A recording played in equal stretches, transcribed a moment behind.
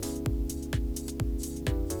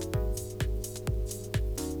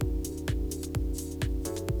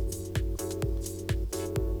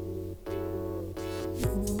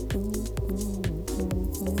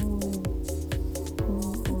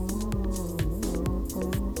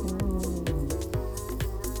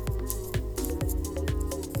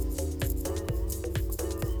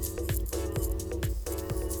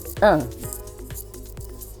Song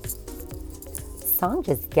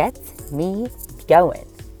just gets me going.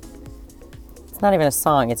 It's not even a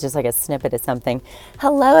song. It's just like a snippet of something.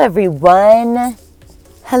 Hello, everyone.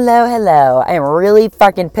 Hello. I am really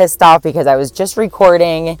fucking pissed off because I was just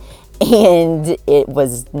recording and it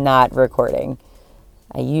was not recording.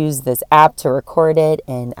 I used this app to record it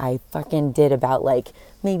and I fucking did about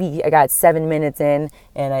maybe I got 7 minutes in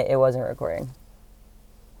and it wasn't recording.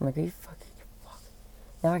 I'm like, are you fucking fuck?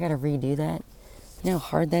 Now I gotta redo that? You know how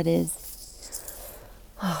hard that is?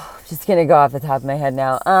 Just gonna go off the top of my head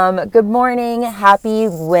now. Good morning. Happy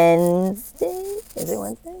Wednesday. Is it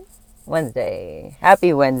Wednesday? Wednesday.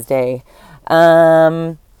 Happy Wednesday.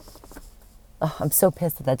 I'm so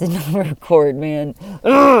pissed that didn't record, man.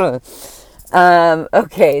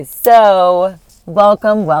 Okay, so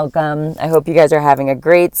welcome. I hope you guys are having a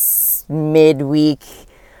great midweek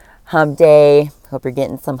hump day. Hope you're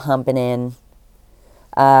getting some humping in.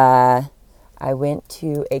 I went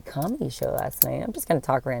to a comedy show last night. I'm just going to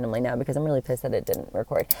talk randomly now because I'm really pissed that it didn't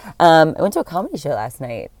record. I went to a comedy show last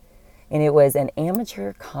night, and it was an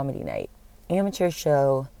amateur comedy night. Amateur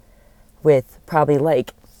show with probably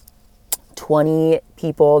 20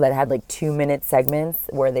 people that had 2-minute segments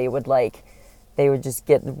where they would just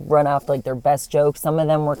get run off their best jokes. Some of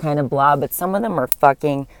them were kind of blah, but some of them were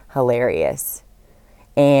fucking hilarious.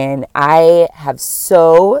 And I have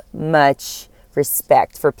so much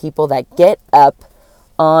respect for people that get up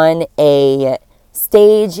on a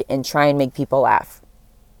stage and try and make people laugh.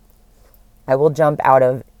 I will jump out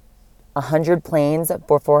of 100 planes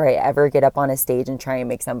before I ever get up on a stage and try and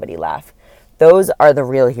make somebody laugh. Those are the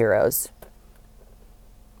real heroes.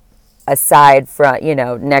 Aside from,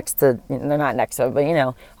 not next to,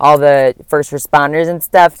 but all the first responders and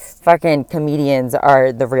stuff, fucking comedians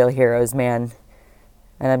are the real heroes, man.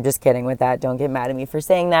 And I'm just kidding with that. Don't get mad at me for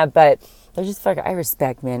saying that, but they're just fucking, I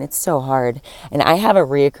respect, man. It's so hard. And I have a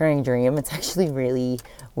reoccurring dream. It's actually really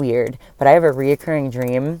weird, but I have a reoccurring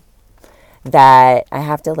dream that I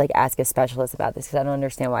have to ask a specialist about this because I don't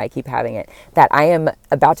understand why I keep having it. That I am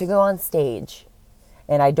about to go on stage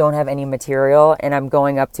and I don't have any material and I'm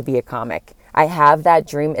going up to be a comic. I have that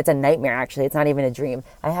dream. It's a nightmare, actually. It's not even a dream.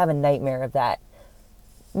 I have a nightmare of that.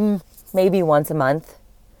 Maybe once a month.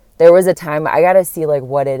 There was a time, I got to see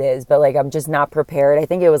what it is, but I'm just not prepared. I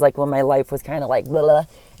think it was when my life was kind of blah, blah.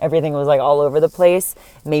 Everything was all over the place.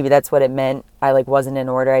 Maybe that's what it meant. I wasn't in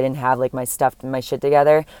order. I didn't have my stuff and my shit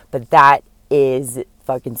together, but that is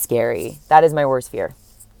fucking scary. That is my worst fear.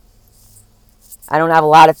 I don't have a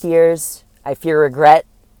lot of fears. I fear regret.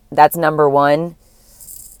 That's number one.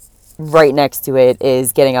 Right next to it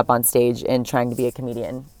is getting up on stage and trying to be a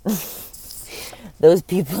comedian. Those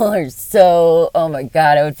people are so, oh my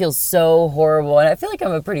God, I would feel so horrible. And I feel like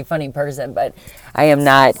I'm a pretty funny person, but I am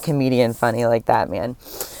not comedian funny like that, man.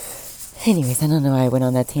 Anyways, I don't know why I went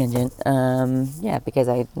on that tangent.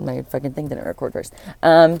 Because my fucking thing didn't record first.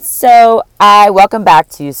 So I welcome back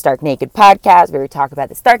to Stark Naked Podcast, where we talk about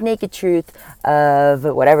the stark naked truth of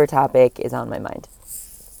whatever topic is on my mind.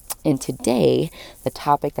 And today, the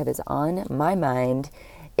topic that is on my mind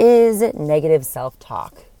is negative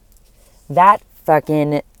self-talk. That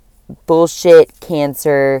fucking bullshit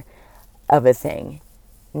cancer of a thing.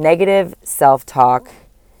 Negative self-talk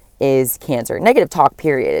is cancer. Negative talk,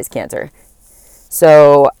 period, is cancer.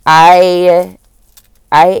 So I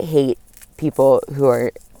hate people who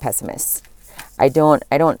are pessimists. I don't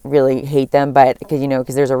really hate them, but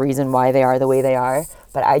because there's a reason why they are the way they are,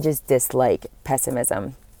 but I just dislike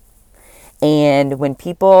pessimism. And when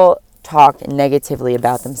people talk negatively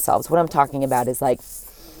about themselves, what I'm talking about is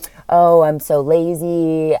oh, I'm so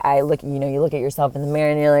lazy. You look at yourself in the mirror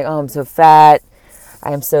and you're like, oh, I'm so fat.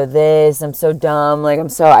 I'm so this. I'm so dumb. I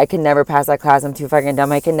could never pass that class. I'm too fucking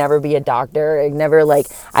dumb. I can never be a doctor.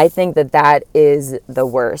 I think that is the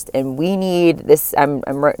worst. And we need this. I'm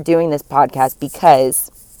doing this podcast because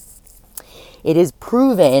it is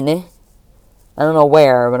proven, I don't know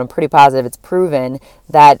where, but I'm pretty positive it's proven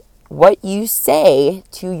that what you say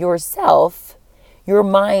to yourself, your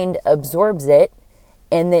mind absorbs it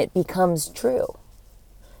and it becomes true.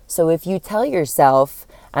 So if you tell yourself,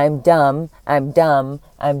 I'm dumb,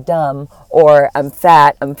 or I'm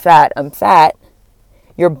fat,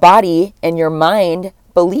 your body and your mind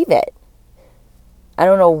believe it. I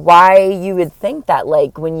don't know why you would think that,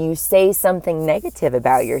 when you say something negative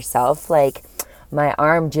about yourself, my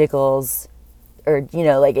arm jiggles, or,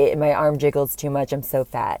 my arm jiggles too much, I'm so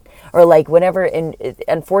fat. Or whenever, and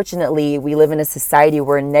unfortunately, we live in a society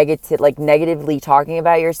where negatively talking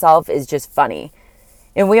about yourself is just funny.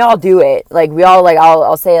 And we all do it.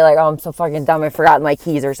 I'll say oh, I'm so fucking dumb, I forgot my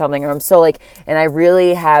keys or something. Or I'm so and I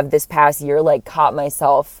really have this past year, caught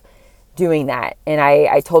myself doing that. And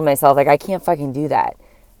I told myself, like, I can't fucking do that.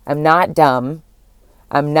 I'm not dumb.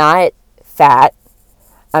 I'm not fat.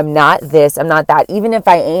 I'm not this. I'm not that. Even if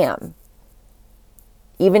I am.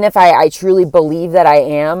 Even if I truly believe that I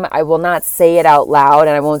am, I will not say it out loud,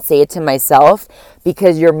 and I won't say it to myself,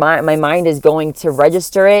 because my mind is going to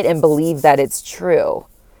register it and believe that it's true.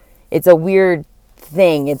 It's a weird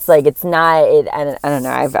thing. It's like, it's not, I don't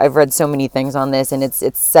know. I've read so many things on this, and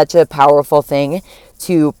it's such a powerful thing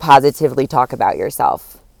to positively talk about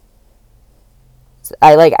yourself.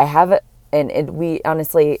 I have, we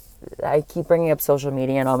honestly, I keep bringing up social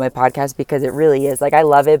media and all my podcasts because it really is, like, I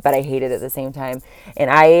love it, but I hate it at the same time.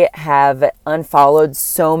 And I have unfollowed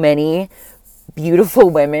so many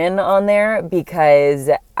beautiful women on there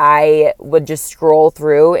because I would just scroll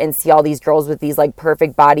through and see all these girls with these like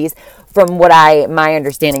perfect bodies from my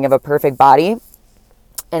understanding of a perfect body.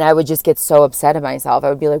 And I would just get so upset at myself. I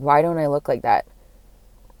would be like, why don't I look like that?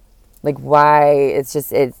 Like, why? It's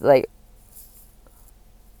like,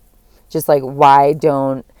 why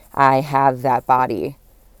don't I have that body?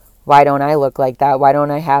 Why don't I look like that? Why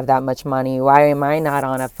don't I have that much money? Why am I not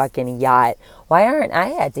on a fucking yacht? Why aren't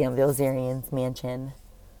I at Dan Bilzerian's mansion?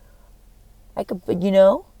 I could,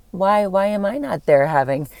 why am I not there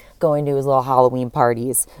going to his little Halloween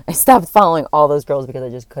parties? I stopped following all those girls because I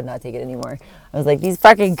just could not take it anymore. I was like, these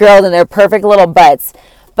fucking girls and their perfect little butts.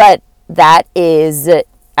 But that is,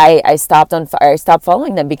 I stopped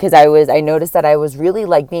following them because I noticed that I was really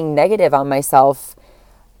like being negative on myself.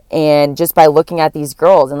 And just by looking at these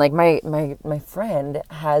girls, and like my friend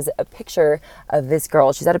has a picture of this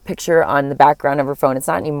girl. She's had a picture on the background of her phone. It's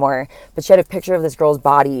not anymore, but she had a picture of this girl's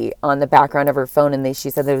body on the background of her phone, and she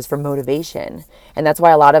said that it was for motivation. And that's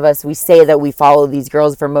why a lot of us, we say that we follow these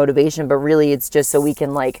girls for motivation, but really it's just so we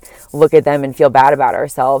can like look at them and feel bad about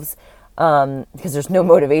ourselves. Because there's no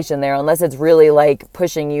motivation there unless it's really like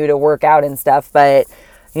pushing you to work out and stuff. But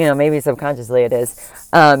maybe subconsciously it is.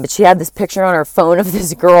 But she had this picture on her phone of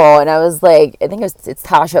this girl, and I was like, I think it's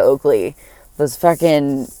Tasha Oakley. Those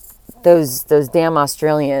damn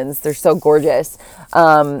Australians. They're so gorgeous.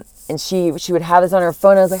 And she would have this on her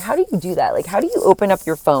phone. I was like, how do you do that? Like, how do you open up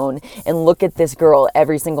your phone and look at this girl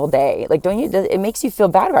every single day? Like, it makes you feel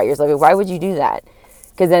bad about yourself. Like, why would you do that?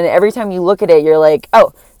 Because then every time you look at it, you're like,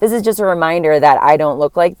 oh, this is just a reminder that I don't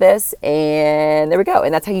look like this. And there we go.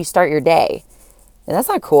 And that's how you start your day. And that's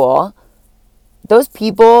not cool. Those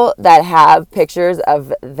people that have pictures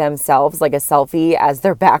of themselves, like a selfie, as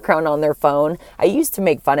their background on their phone, I used to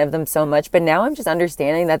make fun of them so much, but now I'm just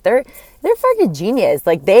understanding that they're fucking genius.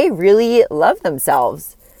 Like, they really love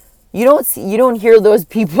themselves. You don't hear those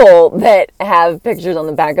people that have pictures on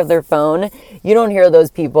the back of their phone. You don't hear those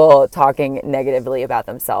people talking negatively about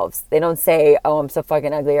themselves. They don't say, "Oh, I'm so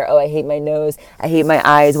fucking ugly," or "Oh, I hate my nose. I hate my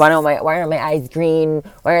eyes. Why aren't my eyes green?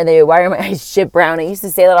 Why are my eyes shit brown?" I used to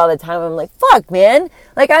say that all the time. I'm like, "Fuck, man.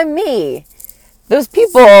 Like, I'm me." Those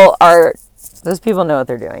people know what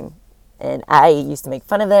they're doing. And I used to make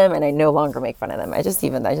fun of them, and I no longer make fun of them. I just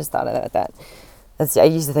thought of that. I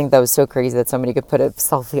used to think that was so crazy that somebody could put a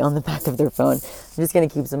selfie on the back of their phone. I'm just going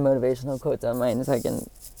to keep some motivational quotes on mine so I can,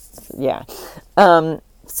 yeah.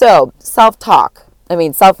 So,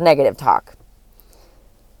 self-negative talk.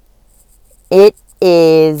 It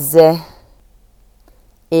is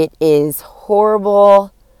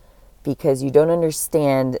horrible because you don't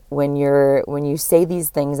understand when you say these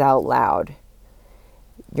things out loud,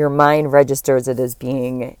 your mind registers it as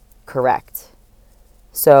being correct.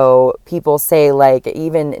 So people say, like,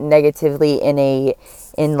 even negatively in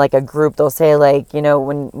like a group, they'll say, like,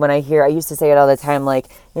 when I used to say it all the time, like,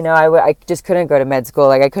 I just couldn't go to med school.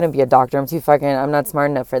 Like, I couldn't be a doctor. I'm not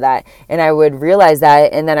smart enough for that. And I would realize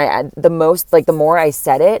that. And then the more I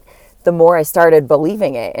said it, the more I started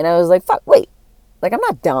believing it. And I was like, fuck, wait, like, I'm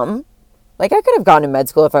not dumb. Like, I could have gone to med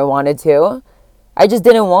school if I wanted to. I just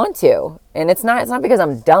didn't want to. And it's not because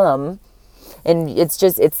I'm dumb. And it's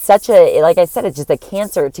such like I said, it's just a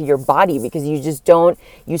cancer to your body because you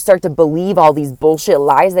start to believe all these bullshit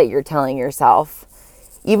lies that you're telling yourself.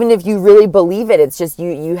 Even if you really believe it, it's just,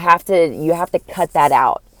 you have to cut that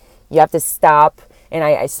out. You have to stop. And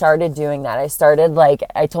I started doing that. I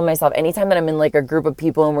told myself, anytime that I'm in like a group of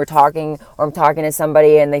people and we're talking, or I'm talking to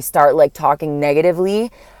somebody and they start like talking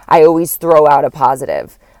negatively, I always throw out a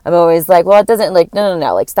positive. I'm always like, well, it doesn't, like, no,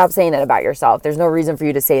 like, stop saying that about yourself. There's no reason for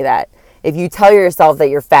you to say that. If you tell yourself that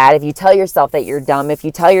you're fat, if you tell yourself that you're dumb, if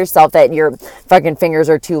you tell yourself that your fucking fingers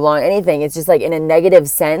are too long, anything, it's just like in a negative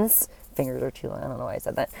sense. Fingers are too long. I don't know why I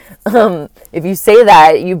said that. If you say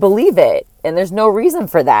that, you believe it. And there's no reason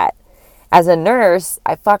for that. As a nurse,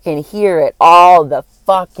 I fucking hear it all the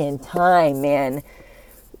fucking time, man.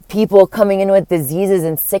 people coming in with diseases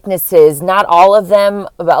and sicknesses. Not all of them,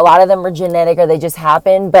 but a lot of them are genetic or they just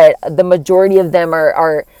happen, but the majority of them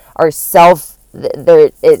are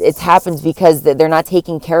it happens because they're not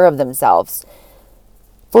taking care of themselves.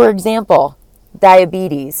 For example,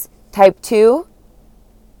 diabetes type 2,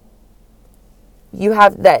 you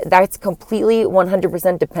have that's completely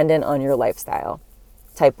 100% dependent on your lifestyle.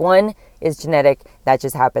 Type 1 is genetic. That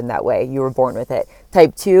just happened that way. You were born with it.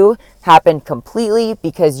 Type 2 happened completely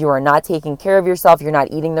because you are not taking care of yourself. You're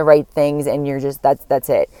not eating the right things, and you're just, that's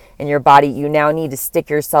it. In your body, you now need to stick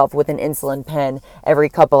yourself with an insulin pen every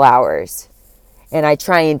couple hours. And I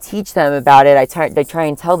try and teach them about it. I try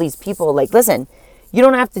and tell these people, like, listen, you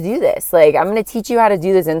don't have to do this. Like, I'm going to teach you how to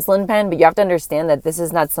do this insulin pen, but you have to understand that this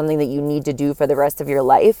is not something that you need to do for the rest of your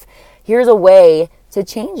life. Here's a way to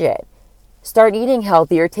change it. Start eating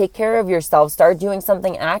healthier, take care of yourself, start doing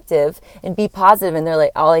something active, and be positive. And they're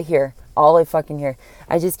like, all I fucking hear,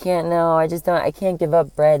 I just can't, no, I can't give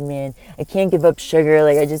up bread, man. I can't give up sugar.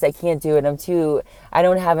 Like, I can't do it. I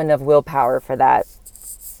don't have enough willpower for that.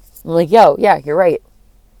 I'm like, yo, yeah, you're right.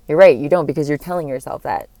 You're right. You don't, because you're telling yourself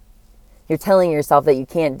that. You're telling yourself that you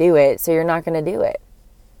can't do it, so you're not going to do it.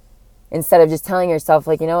 Instead of just telling yourself,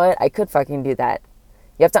 like, you know what, I could fucking do that.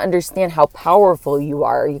 You have to understand how powerful you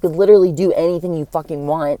are. You could literally do anything you fucking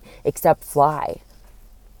want except fly.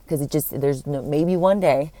 Because maybe one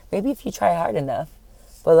day, maybe if you try hard enough.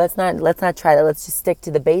 But let's not try that. Let's just stick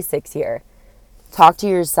to the basics here. Talk to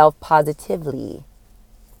yourself positively.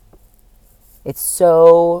 I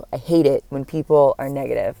hate it when people are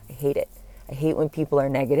negative. I hate it. I hate when people are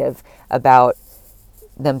negative about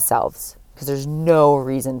themselves because there's no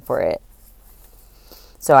reason for it.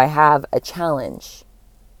 So I have a challenge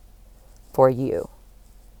for you.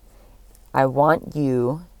 I want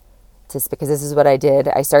you to, because this is what I did.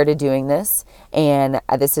 I started doing this, and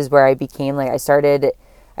this is where I became like, I started,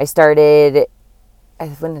 when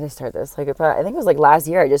did I start this? Like, I think it was like last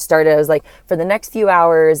year. I was like, for the next few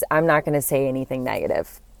hours, I'm not going to say anything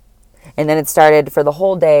negative. And then it started for the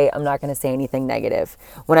whole day, I'm not going to say anything negative.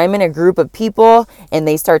 When I'm in a group of people and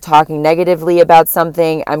they start talking negatively about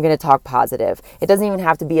something, I'm going to talk positive. It doesn't even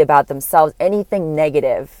have to be about themselves. Anything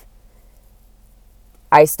negative.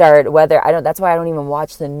 That's why I don't even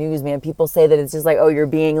watch the news, man. People say that it's just like, oh, you're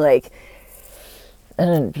being like,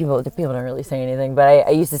 people don't really say anything, but I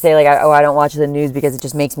used to say like, I don't watch the news because it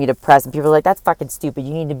just makes me depressed. And people are like, that's fucking stupid.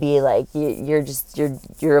 You need to be like,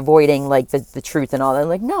 you're avoiding like the truth and all that. I'm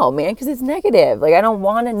like, no, man, because it's negative. Like, I don't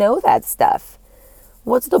want to know that stuff.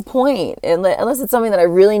 What's the point? Unless it's something that I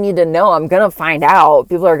really need to know, I'm going to find out.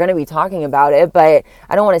 People are going to be talking about it, but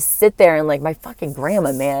I don't want to sit there and like my fucking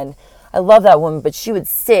grandma, man. I love that woman, but she would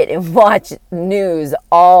sit and watch news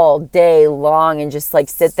all day long and just like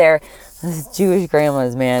sit there. Jewish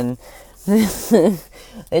grandmas, man.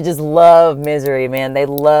 They just love misery, man. They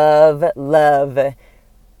love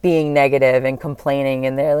being negative and complaining.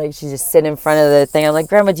 And they're like, she just sit in front of the thing. I'm like,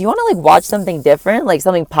 Grandma, do you want to like watch something different? Like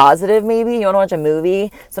something positive maybe? You want to watch a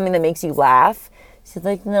movie? Something that makes you laugh? She's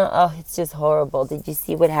like, no, it's just horrible. Did you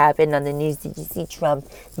see what happened on the news? Did you see Trump?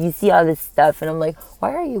 Did you see all this stuff? And I'm like,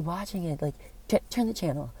 why are you watching it? Like, turn the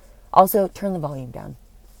channel. Also, turn the volume down.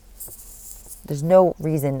 There's no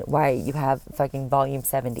reason why you have fucking volume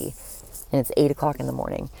 70 and it's 8 o'clock in the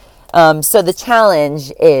morning. So the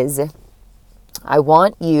challenge is I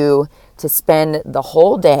want you to spend the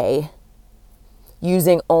whole day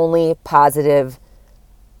using only positive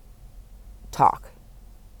talk.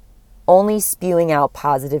 Only spewing out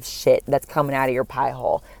positive shit that's coming out of your pie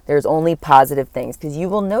hole. There's only positive things. Because you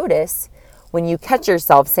will notice when you catch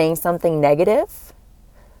yourself saying something negative,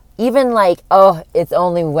 even like, oh, it's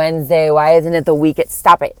only Wednesday, why isn't it the weekend?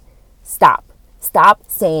 Stop it. Stop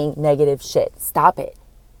saying negative shit. Stop it.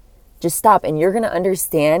 Just stop. And you're going to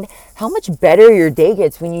understand how much better your day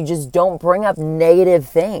gets when you just don't bring up negative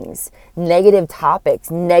things, negative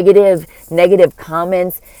topics, negative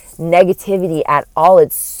comments, negativity at all.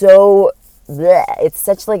 It's so, bleh. It's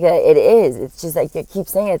such like it is. It's just like, I keep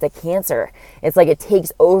saying it's a cancer. It's like it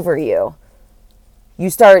takes over you. You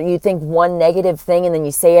think one negative thing and then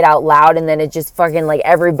you say it out loud and then it just fucking like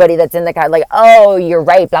everybody that's in the car, like, oh, you're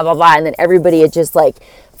right, blah, blah, blah. And then everybody, it just like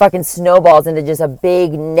fucking snowballs into just a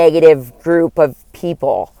big negative group of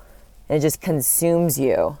people and it just consumes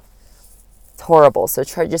you. It's horrible. So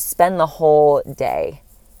just spend the whole day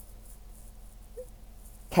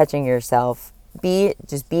catching yourself.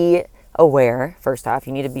 Just be aware. First off,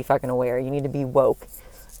 you need to be fucking aware. You need to be woke.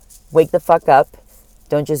 Wake the fuck up.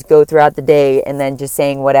 Don't just go throughout the day and then just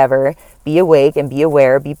saying whatever. Be awake and be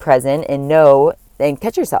aware, be present and know and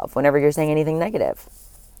catch yourself whenever you're saying anything negative.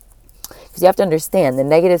 Because you have to understand the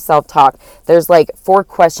negative self-talk. There's like 4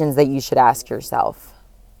 questions that you should ask yourself.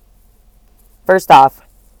 First off,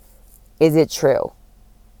 is it true?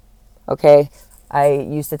 Okay. I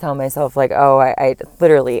used to tell myself like, oh, I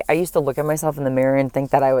used to look at myself in the mirror and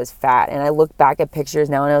think that I was fat. And I look back at pictures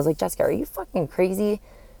now and I was like, Jessica, are you fucking crazy?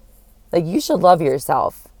 Like, you should love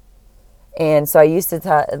yourself. And so I used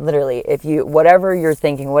to literally, whatever you're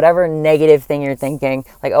thinking, whatever negative thing you're thinking,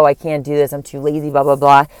 like, oh, I can't do this, I'm too lazy, blah, blah,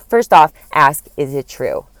 blah. First off, ask, is it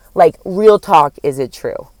true? Like, real talk, is it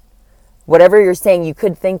true? Whatever you're saying, you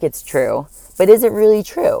could think it's true, but is it really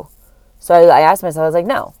true? So I asked myself, I was like,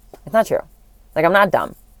 no, it's not true. Like, I'm not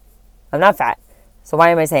dumb. I'm not fat. So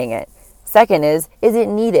why am I saying it? Second is it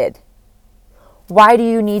needed? Why do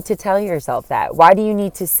you need to tell yourself that? Why do you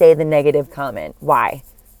need to say the negative comment? Why?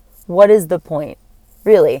 What is the point?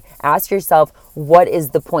 Really, ask yourself, what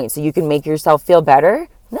is the point? So you can make yourself feel better?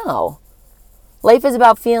 No. Life is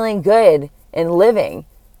about feeling good and living.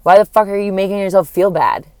 Why the fuck are you making yourself feel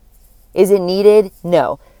bad? Is it needed?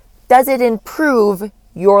 No. Does it improve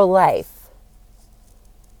your life?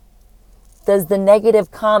 Does the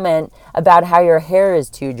negative comment about how your hair is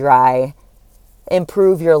too dry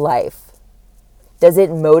improve your life? Does it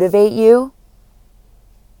motivate you?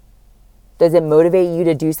 Does it motivate you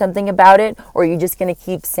to do something about it? Or are you just going to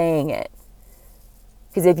keep saying it?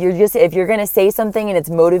 Because if you're going to say something and it's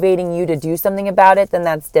motivating you to do something about it, then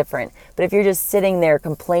that's different. But if you're just sitting there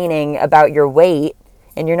complaining about your weight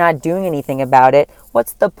and you're not doing anything about it,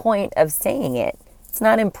 what's the point of saying it? It's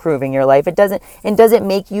not improving your life. It doesn't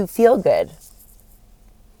make you feel good.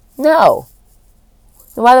 No.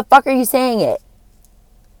 Then why the fuck are you saying it?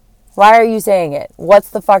 Why are you saying it? What's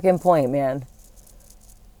the fucking point, man?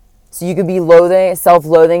 So you could be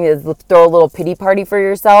self-loathing, throw a little pity party for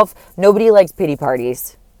yourself. Nobody likes pity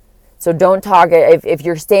parties. So don't talk, if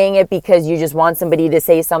you're saying it because you just want somebody to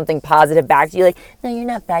say something positive back to you, like, no, you're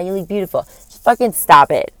not fat, you look beautiful. Just fucking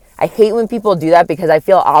stop it. I hate when people do that because I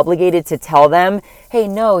feel obligated to tell them, hey,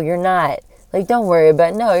 no, you're not. Like, don't worry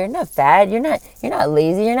about it. No, you're not fat. You're not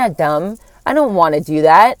lazy. You're not dumb. I don't want to do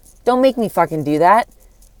that. Don't make me fucking do that.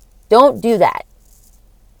 Don't do that.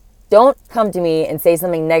 Don't come to me and say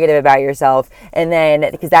something negative about yourself. And then,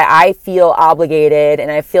 because I feel obligated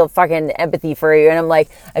and I feel fucking empathy for you. And I'm like,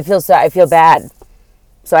 I feel bad.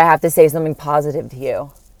 So I have to say something positive to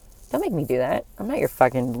you. Don't make me do that. I'm not your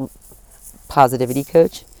fucking positivity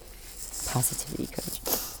coach.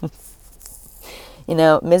 You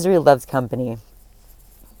know, misery loves company.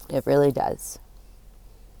 It really does.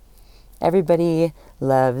 Everybody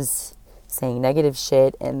loves saying negative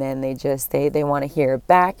shit, and then they want to hear it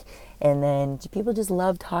back, and then people just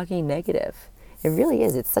love talking negative. It really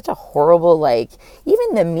is. It's such a horrible, like,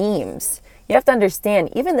 even the memes. You have to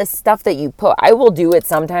understand, even the stuff that you put, I will do it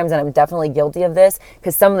sometimes, and I'm definitely guilty of this,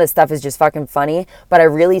 because some of the stuff is just fucking funny, but I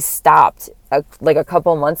really stopped, like, a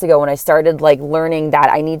couple months ago when I started, like, learning that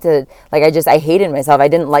I need to, like, I hated myself. I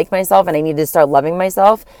didn't like myself, and I needed to start loving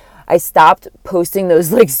myself. I stopped posting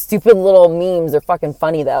those, like, stupid little memes. They're fucking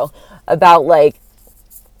funny, though, about, I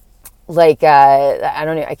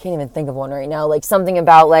don't know, I can't even think of one right now, like, something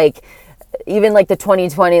about, like, even like the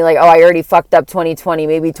 2020, like, oh, I already fucked up 2020,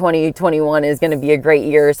 maybe 2021 is going to be a great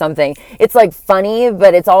year or something. It's like funny,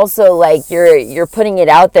 but it's also like you're putting it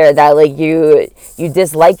out there that like you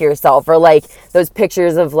dislike yourself, or like those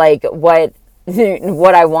pictures of like what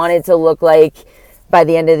I wanted to look like by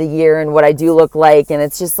the end of the year and what I do look like. And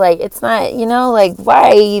it's just like, it's not, like,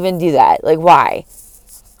 why even do that? Like, why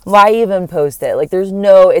even post it? Like,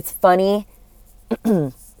 it's funny.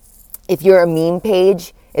 If you're a meme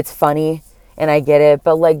page, it's funny, and I get it,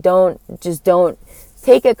 but like, don't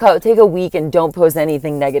take a week and don't post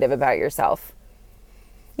anything negative about yourself.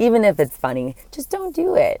 Even if it's funny, just don't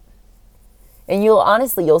do it. And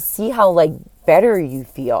you'll see how like better you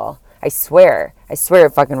feel. I swear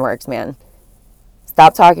it fucking works, man.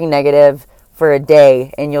 Stop talking negative for a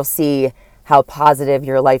day and you'll see how positive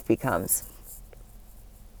your life becomes.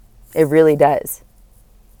 It really does.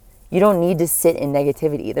 You don't need to sit in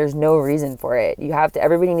negativity. There's no reason for it.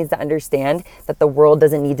 Everybody needs to understand that the world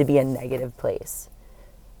doesn't need to be a negative place.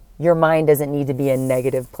 Your mind doesn't need to be a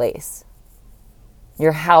negative place.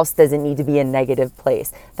 Your house doesn't need to be a negative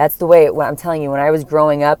place. That's the way, I'm telling you, when I was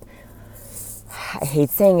growing up, I hate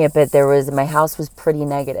saying it, but my house was pretty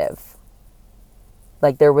negative.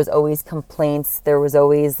 Like, there was always complaints. There was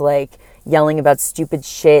always like yelling about stupid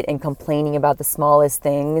shit and complaining about the smallest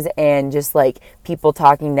things, and just like people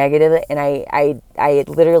talking negative. And I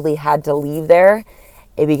literally had to leave there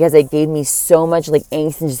because it gave me so much like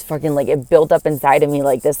angst, and just fucking like it built up inside of me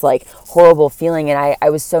like this like horrible feeling. And I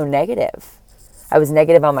was so negative. I was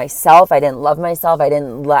negative on myself. I didn't love myself.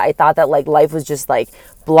 I thought that like life was just like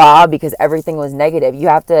blah because everything was negative. You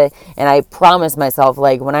have to, and I promised myself,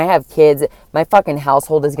 like when I have kids, my fucking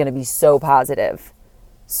household is going to be so positive.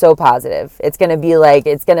 So positive. It's going to be like,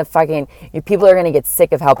 it's going to fucking, people are going to get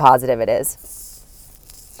sick of how positive it is.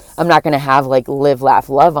 I'm not going to have like live, laugh,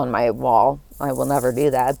 love on my wall. I will never do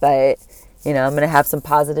that. But, I'm going to have some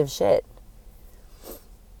positive shit.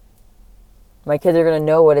 My kids are going to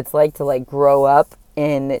know what it's like to like grow up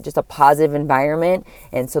in just a positive environment.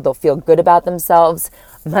 And so they'll feel good about themselves.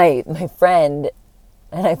 My friend,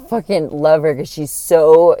 and I fucking love her because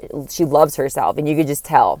she loves herself. And you could just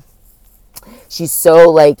tell. She's so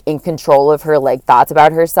like in control of her like thoughts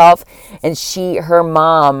about herself, and her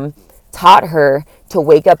mom taught her to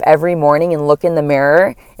wake up every morning and look in the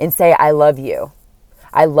mirror and say, I love you.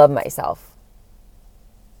 I love myself.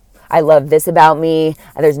 I love this about me.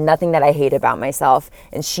 There's nothing that I hate about myself.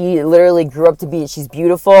 And she literally grew up to be, she's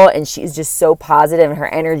beautiful and she's just so positive and her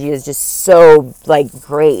energy is just so like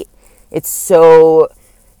great. It's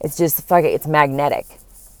magnetic.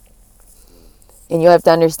 And you have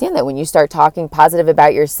to understand that when you start talking positive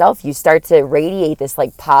about yourself, you start to radiate this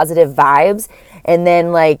like positive vibes. And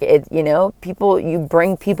then like you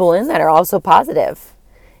bring people in that are also positive.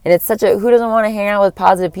 And it's who doesn't want to hang out with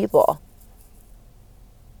positive people?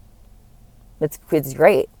 It's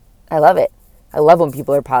great. I love it. I love when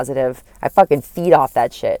people are positive. I fucking feed off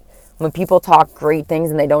that shit. When people talk great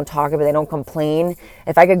things and they don't talk about it, they don't complain.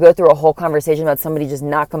 If I could go through a whole conversation about somebody just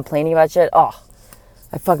not complaining about shit,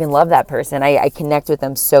 I fucking love that person. I connect with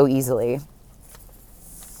them so easily.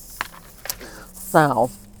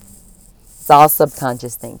 So, it's all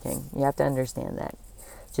subconscious thinking. You have to understand that.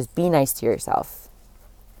 Just be nice to yourself.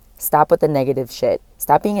 Stop with the negative shit.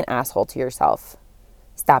 Stop being an asshole to yourself.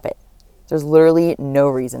 Stop it. There's literally no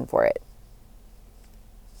reason for it.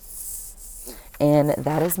 And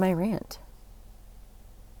that is my rant.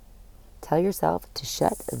 Tell yourself to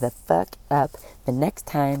shut the fuck up the next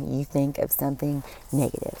time you think of something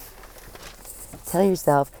negative. Tell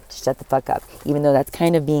yourself to shut the fuck up, even though that's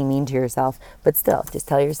kind of being mean to yourself, but still, just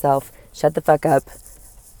tell yourself, shut the fuck up,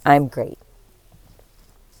 I'm great.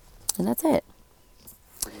 And that's it.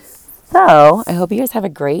 So, I hope you guys have a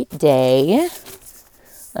great day.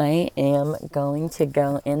 I am going to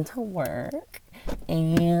go into work,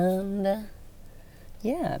 and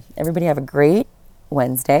yeah, everybody have a great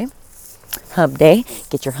Wednesday. Hump day.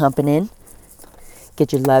 Get your humping in.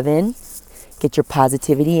 Get your love in. Get your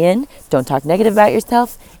positivity in. Don't talk negative about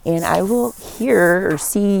yourself. And I will hear or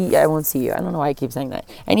see. I won't see you. I don't know why I keep saying that.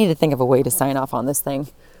 I need to think of a way to sign off on this thing.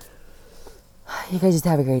 You guys just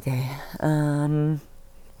have a great day.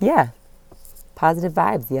 Yeah. Positive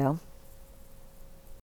vibes, yo.